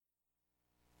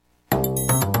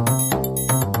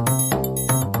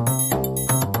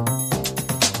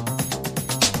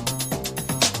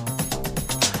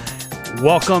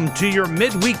Welcome to your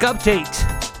midweek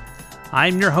update.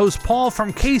 I'm your host, Paul,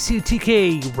 from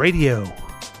KCTK Radio.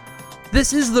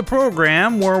 This is the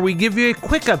program where we give you a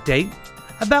quick update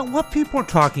about what people are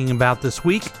talking about this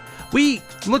week. We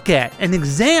look at and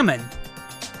examine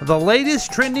the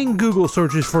latest trending Google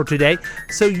searches for today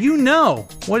so you know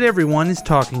what everyone is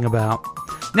talking about.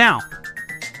 Now,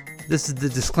 this is the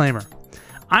disclaimer.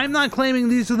 I'm not claiming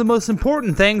these are the most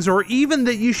important things or even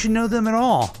that you should know them at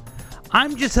all.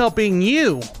 I'm just helping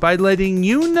you by letting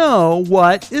you know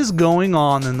what is going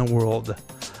on in the world.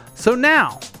 So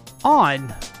now,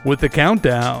 on with the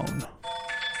countdown.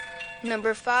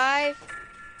 Number 5.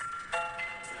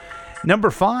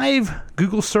 Number 5,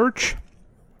 Google search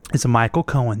is Michael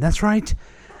Cohen. That's right.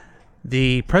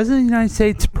 The President of the United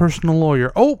States personal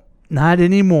lawyer. Oh, not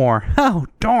anymore. Oh,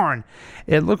 darn.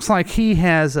 It looks like he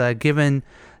has given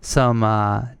some,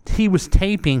 he was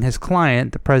taping his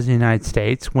client, the President of the United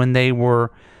States, when they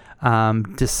were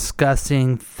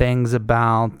discussing things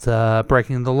about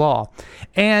breaking the law.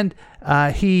 And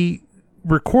he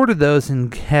recorded those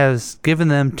and has given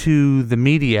them to the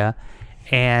media.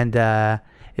 And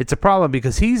it's a problem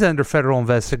because he's under federal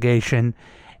investigation.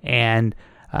 And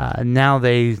now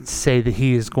they say that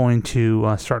he is going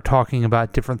to start talking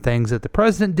about different things that the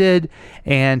president did.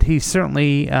 And he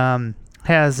certainly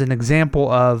has an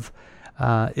example of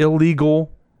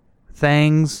illegal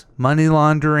things, money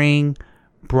laundering,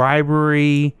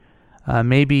 bribery,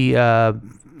 maybe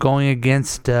going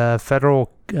against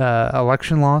federal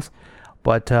election laws.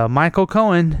 But Michael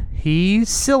Cohen, he's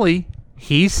silly,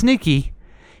 he's sneaky,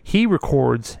 he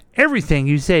records everything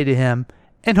you say to him,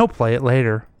 and he'll play it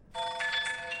later.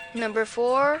 Number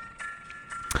 4.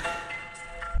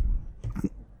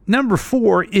 Number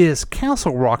 4 is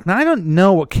Castle Rock. Now, I don't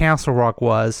know what Castle Rock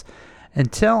was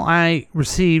until I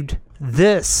received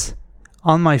this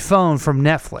on my phone from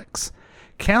Netflix.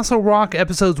 Castle Rock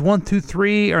episodes 1 through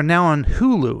 3 are now on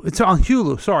Hulu. It's on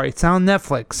Hulu, sorry. It's on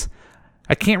Netflix.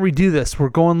 I can't redo this. We're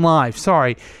going live.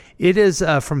 Sorry. It is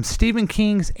from Stephen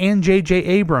King's and J.J.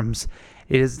 Abrams.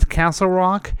 It is Castle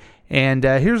Rock, and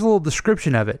here's a little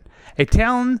description of it. A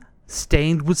town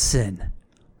stained with sin.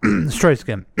 Let's try this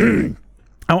again.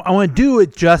 I want to do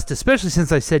it just, especially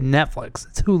since I said Netflix.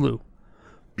 It's Hulu.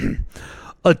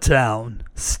 A town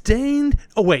stained...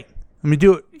 Oh, wait. Let me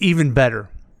do it even better.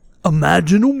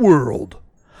 Imagine a world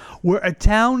where a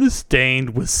town is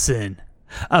stained with sin.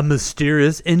 A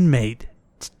mysterious inmate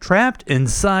trapped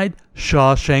inside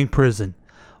Shawshank Prison.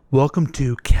 Welcome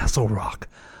to Castle Rock,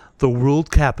 the world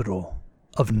capital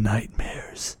of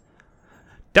nightmares.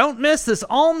 Don't miss this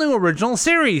all-new original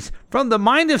series from the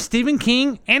mind of Stephen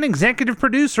King and executive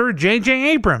producer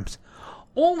J.J. Abrams.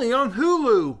 Only on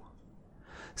Hulu.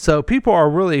 So people are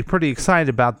really pretty excited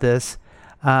about this.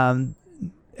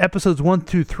 Episodes 1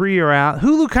 through 3 are out.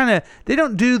 Hulu they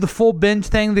don't do the full binge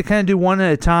thing. They kind of do one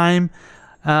at a time.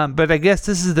 But I guess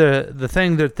this is the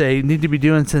thing that they need to be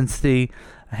doing since the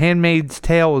Handmaid's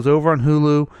Tale was over on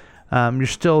Hulu. You're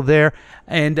still there.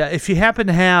 And if you happen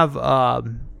to have...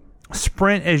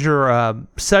 Sprint as your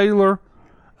cellular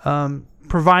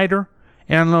provider,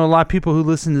 and I know a lot of people who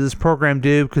listen to this program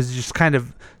do because it's just kind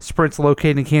of Sprint's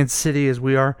located in Kansas City as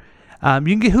we are. You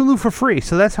can get Hulu for free,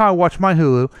 so that's how I watch my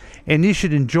Hulu, and you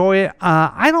should enjoy it.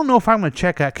 I don't know if I'm going to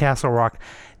check out Castle Rock.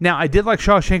 Now, I did like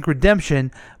Shawshank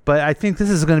Redemption, but I think this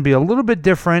is going to be a little bit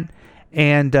different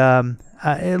and a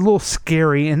little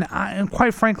scary, and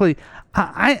quite frankly,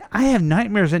 I have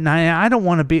nightmares at night. I don't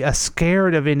want to be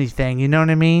scared of anything. You know what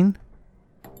I mean?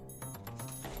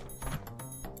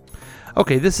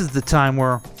 Okay, this is the time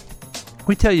where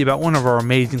we tell you about one of our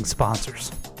amazing sponsors.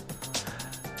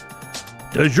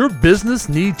 Does your business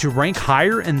need to rank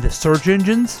higher in the search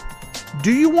engines?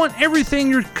 Do you want everything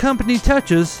your company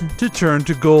touches to turn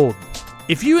to gold?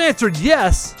 If you answered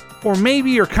yes, or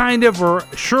maybe you're kind of or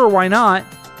sure why not,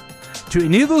 to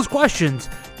any of those questions,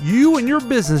 you and your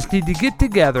business need to get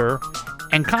together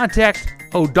and contact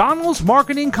O'Donnell's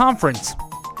Marketing Conference.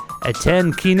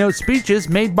 Attend keynote speeches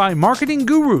made by marketing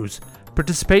gurus,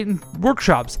 participate in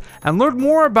workshops, and learn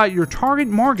more about your target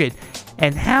market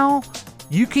and how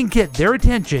you can get their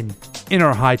attention in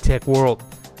our high-tech world.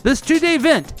 This 2-day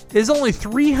event is only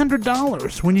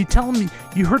 $300 when you tell them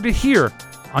you heard it here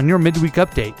on your midweek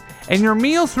update, and your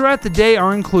meals throughout the day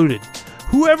are included.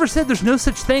 Whoever said there's no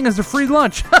such thing as a free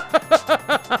lunch?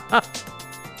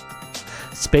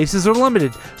 Spaces are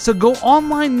limited, so go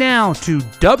online now to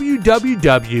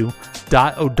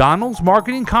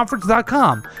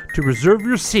www.o'donnellsmarketingconference.com to reserve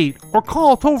your seat or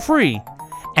call toll-free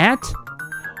at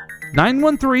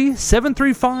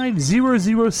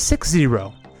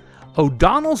 913-735-0060.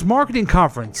 O'Donnell's Marketing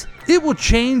Conference. It will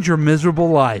change your miserable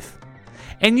life.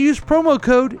 and use promo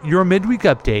code Your Midweek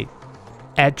Update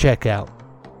at checkout.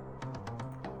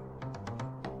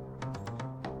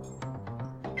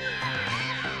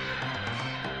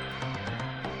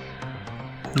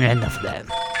 Enough of that.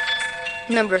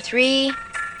 Number 3.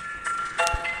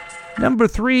 Number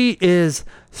 3 is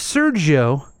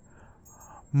Sergio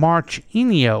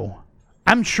Marchinio.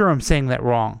 I'm sure I'm saying that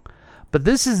wrong, but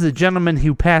this is the gentleman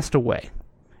who passed away,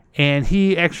 and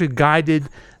he actually guided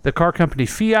the car company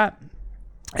Fiat,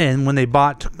 and when they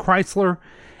bought Chrysler,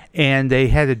 and they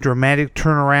had a dramatic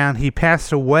turnaround, he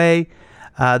passed away.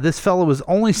 This fellow was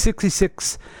only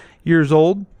 66 years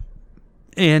old,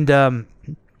 and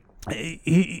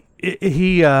he's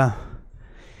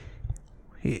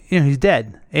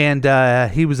dead,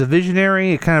 and he was a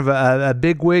visionary, kind of a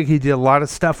bigwig. He did a lot of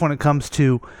stuff when it comes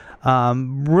to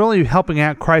really helping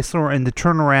out Chrysler in the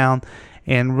turnaround,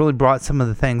 and really brought some of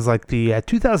the things like the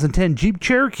 2010 Jeep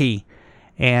Cherokee,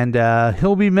 and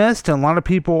he'll be missed. And a lot of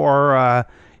people are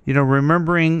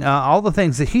remembering all the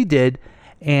things that he did,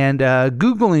 and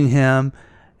Googling him,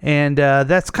 and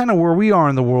that's kind of where we are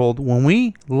in the world. When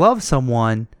we love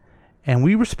someone and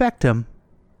we respect them,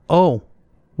 we'll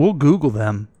Google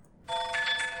them.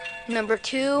 Number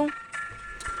 2.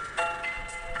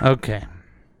 Okay.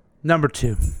 Number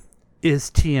 2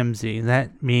 is TMZ.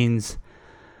 That means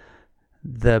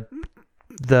the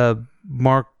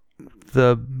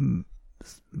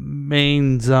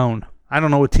main zone. I don't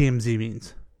know what TMZ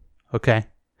means. Okay.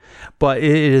 But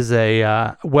it is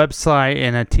a website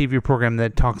and a TV program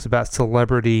that talks about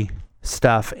celebrity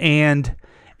stuff, and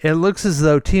it looks as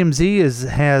though TMZ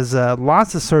has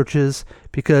lots of searches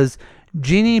because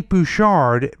Jeannie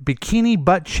Bouchard, bikini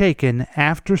butt shaken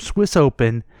after Swiss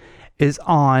Open, is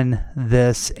on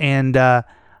this. And I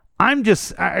got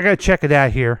to check it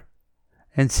out here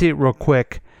and see it real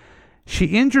quick. She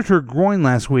injured her groin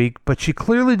last week, but she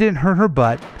clearly didn't hurt her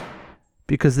butt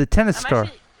because the tennis star... I'm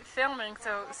actually filming,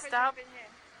 so stop.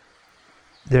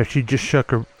 There, she just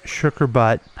shook her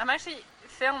butt. I'm actually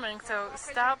filming, so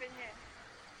stop.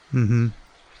 Mm-hmm.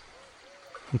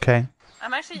 Okay.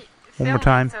 I'm actually One filming, more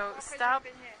time. so stop.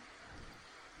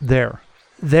 There,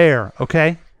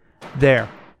 okay? There.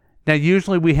 Now,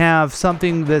 usually we have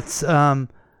something that's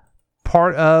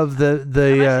part of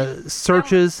the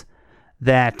searches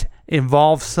that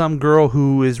involves some girl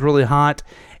who is really hot,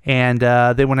 and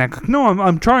they want to act, no,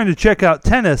 I'm trying to check out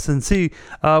tennis and see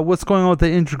what's going on with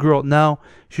the injured girl. No,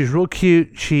 she's real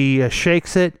cute. She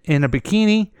shakes it in a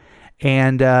bikini,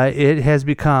 and it has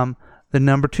become the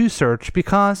number 2 search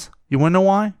because, you want to know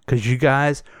why? Because you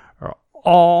guys are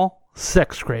all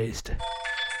sex crazed.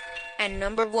 And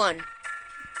number 1.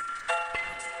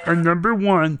 And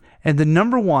the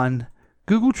number 1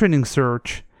 Google trending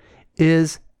search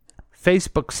is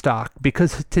Facebook stock,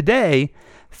 because today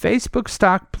Facebook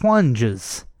stock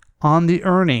plunges on the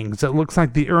earnings. It looks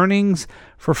like the earnings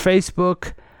for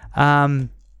Facebook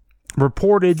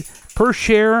reported per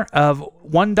share of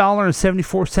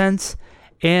 $1.74,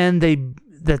 and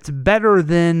that's better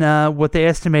than what they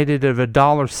estimated of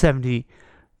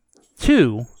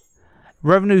 $1.72.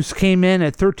 Revenues came in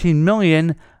at $13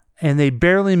 million, and they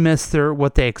barely missed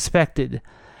what they expected.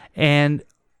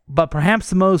 But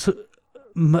perhaps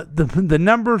the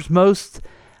numbers most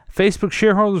Facebook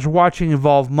shareholders are watching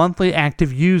involve monthly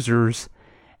active users,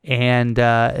 and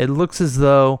it looks as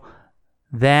though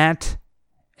that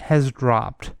has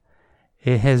dropped.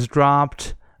 It has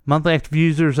dropped monthly active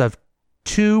users of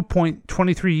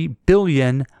 2.23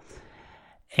 billion,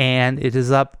 and it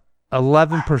is up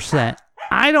 11%.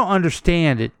 I don't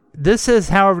understand it. This says,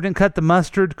 however, didn't cut the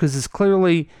mustard because it's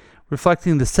clearly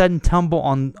reflecting the sudden tumble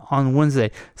on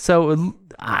Wednesday. So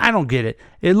I don't get it.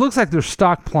 It looks like their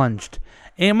stock plunged.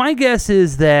 And my guess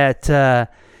is that,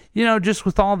 just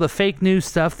with all the fake news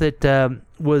stuff that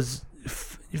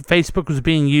Facebook was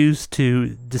being used to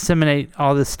disseminate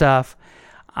all this stuff,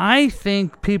 I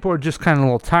think people are just kind of a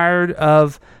little tired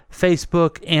of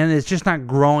Facebook, and it's just not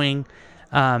growing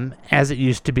as it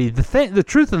used to be. The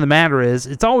truth of the matter is,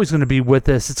 it's always going to be with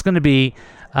us. It's going to be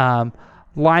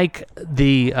like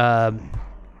the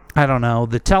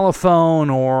the telephone,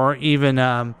 or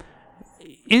even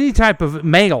any type of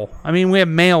mail. I mean, we have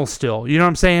mail still. You know what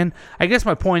I'm saying? I guess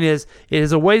my point is, it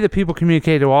is a way that people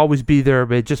communicate. It will always be there,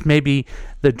 but just maybe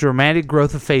the dramatic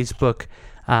growth of Facebook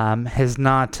has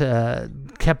not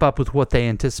kept up with what they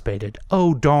anticipated.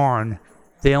 Oh, darn.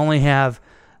 They only have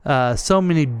so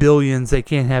many billions, they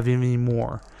can't have any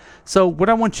more. So what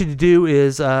I want you to do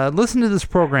is listen to this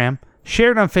program,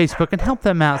 share it on Facebook, and help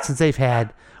them out, since they've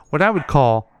had what I would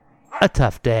call a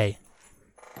tough day.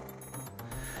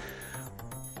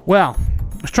 Well,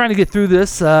 I was trying to get through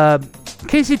this.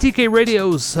 KCTK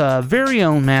Radio's very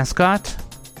own mascot,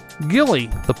 Gilly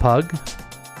the pug,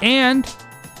 and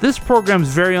this program's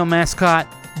very own mascot,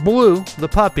 Blue the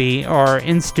puppy, are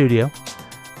in studio.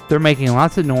 They're making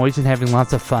lots of noise and having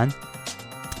lots of fun.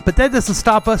 But that doesn't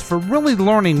stop us from really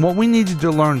learning what we needed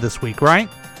to learn this week, right?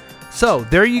 So,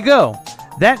 there you go.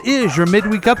 That is your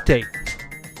midweek update.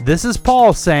 This is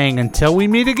Paul saying, until we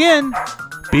meet again,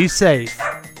 be safe.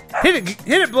 Hit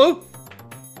it, Blue!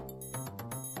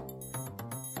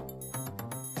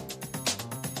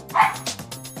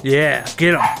 Yeah,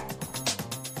 get him.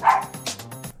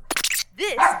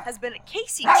 This has been a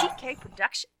KCTK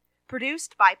production,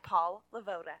 produced by Paul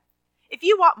Lavoda. If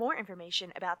you want more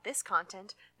information about this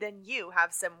content, then you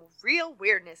have some real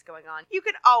weirdness going on. You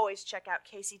can always check out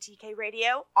KCTK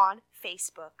Radio on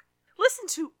Facebook. Listen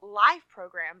to live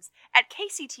programs at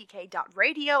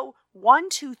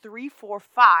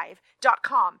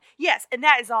kctk.radio12345.com. Yes, and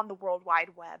that is on the World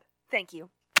Wide Web. Thank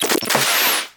you.